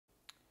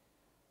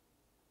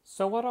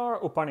So what are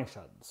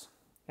Upanishads,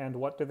 and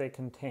what do they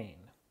contain?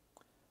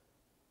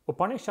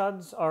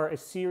 Upanishads are a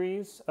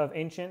series of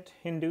ancient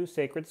Hindu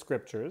sacred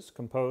scriptures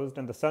composed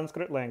in the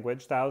Sanskrit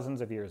language thousands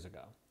of years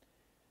ago.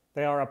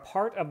 They are a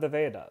part of the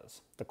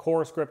Vedas, the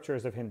core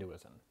scriptures of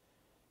Hinduism.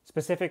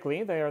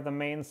 Specifically, they are the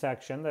main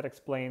section that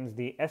explains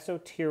the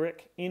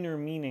esoteric inner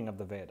meaning of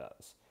the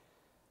Vedas,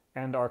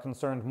 and are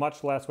concerned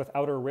much less with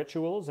outer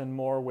rituals and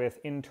more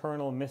with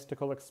internal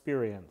mystical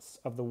experience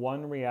of the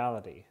one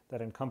reality that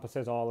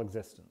encompasses all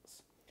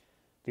existence.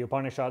 The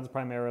Upanishads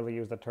primarily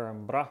use the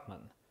term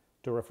Brahman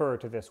to refer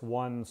to this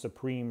one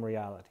supreme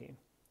reality.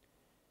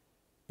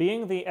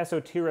 Being the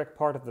esoteric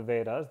part of the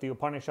Vedas, the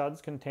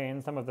Upanishads contain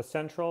some of the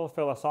central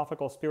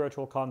philosophical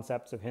spiritual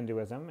concepts of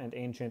Hinduism and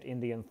ancient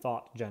Indian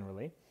thought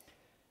generally,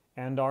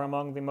 and are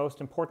among the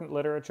most important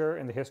literature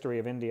in the history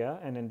of India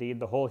and indeed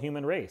the whole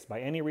human race by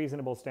any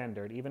reasonable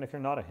standard, even if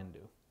you're not a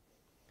Hindu.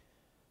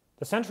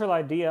 The central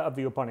idea of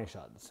the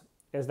Upanishads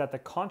is that the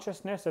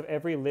consciousness of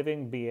every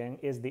living being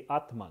is the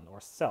Atman,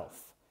 or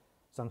self,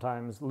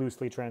 sometimes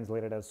loosely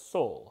translated as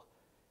soul,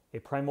 a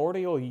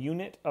primordial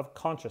unit of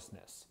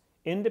consciousness,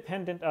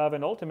 independent of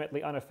and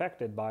ultimately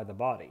unaffected by the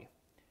body.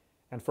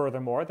 And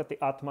furthermore, that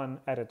the Atman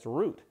at its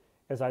root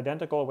is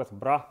identical with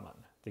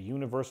Brahman, the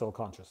universal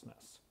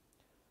consciousness.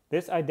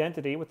 This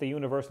identity with the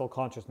universal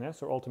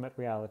consciousness, or ultimate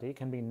reality,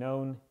 can be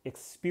known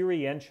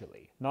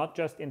experientially, not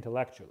just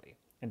intellectually.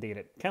 Indeed,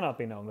 it cannot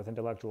be known with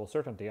intellectual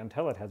certainty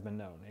until it has been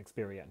known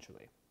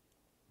experientially.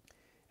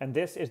 And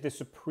this is the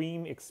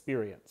supreme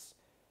experience,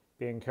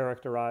 being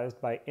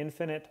characterized by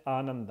infinite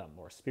anandam,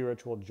 or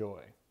spiritual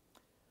joy.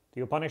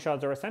 The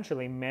Upanishads are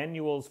essentially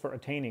manuals for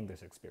attaining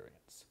this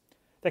experience.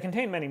 They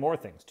contain many more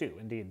things too,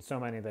 indeed so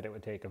many that it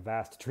would take a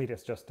vast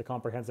treatise just to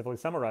comprehensively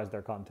summarize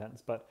their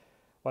contents, but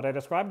what I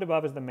described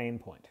above is the main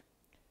point.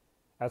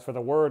 As for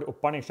the word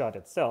Upanishad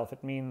itself,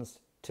 it means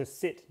to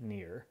sit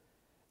near.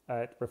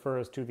 It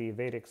refers to the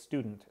Vedic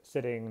student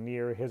sitting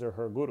near his or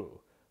her guru,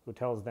 who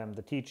tells them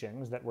the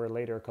teachings that were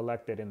later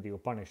collected in the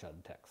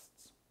Upanishad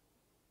texts.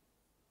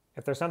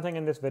 If there's something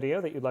in this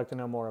video that you'd like to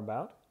know more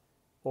about,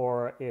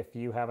 or if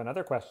you have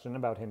another question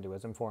about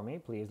Hinduism for me,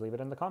 please leave it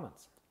in the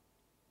comments.